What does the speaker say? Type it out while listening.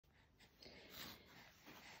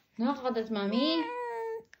Nakakagat, Mommy.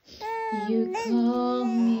 You call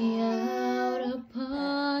me out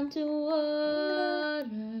upon the waters,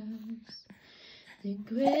 the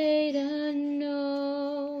great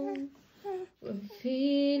unknown, where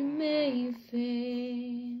feet may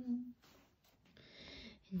fail.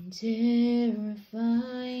 And there I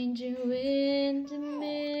find you in the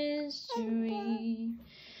mystery,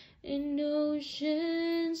 in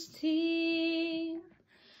oceans deep,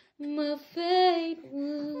 my fate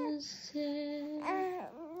was set,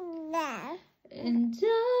 and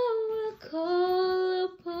I will call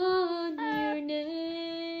upon your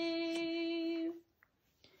name,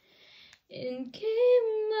 and keep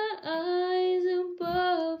my eyes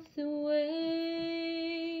above the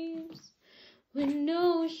waves. When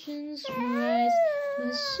oceans rise,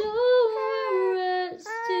 my soul will rest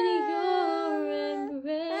in your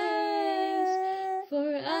embrace,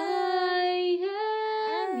 for I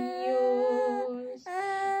am yours,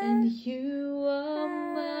 and you are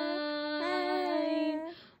mine.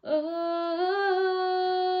 Oh,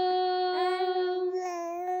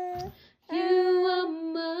 you are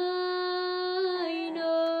mine.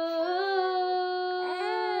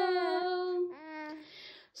 Oh,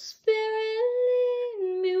 Spirit, lead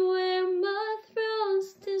me where my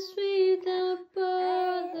thirst is without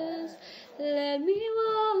borders. Let me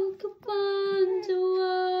walk upon the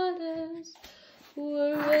waters,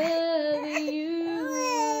 wherever you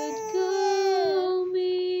would call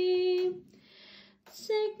me.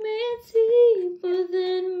 Take me deeper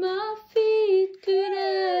than my feet could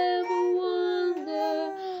ever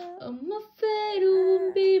wander. Oh, my faith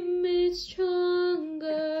will be made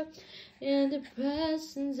stronger in the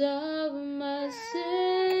presence of my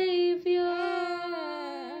Savior.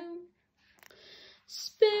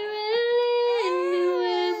 Spirit, lead me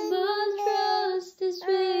where my trust is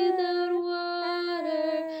without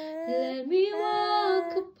water. Let me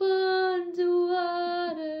walk upon the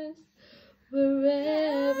waters,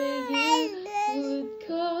 wherever you would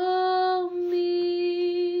call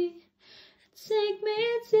me. Take me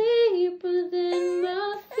deeper than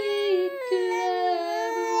my feet could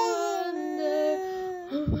ever wander.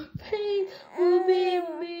 Oh, my faith will be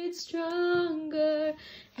made stronger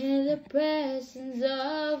in the presence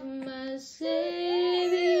of my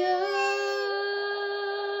Savior.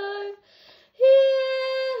 Yeah.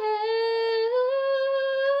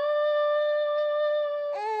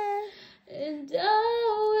 And I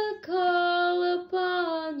will call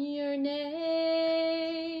upon your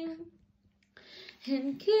name,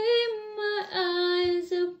 and keep my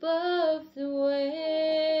eyes above the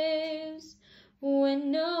waves.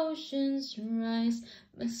 When oceans rise,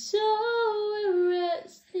 my soul will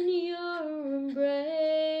rest in your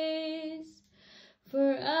embrace,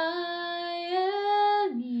 for I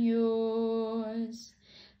am yours,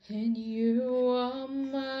 and you are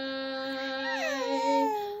mine.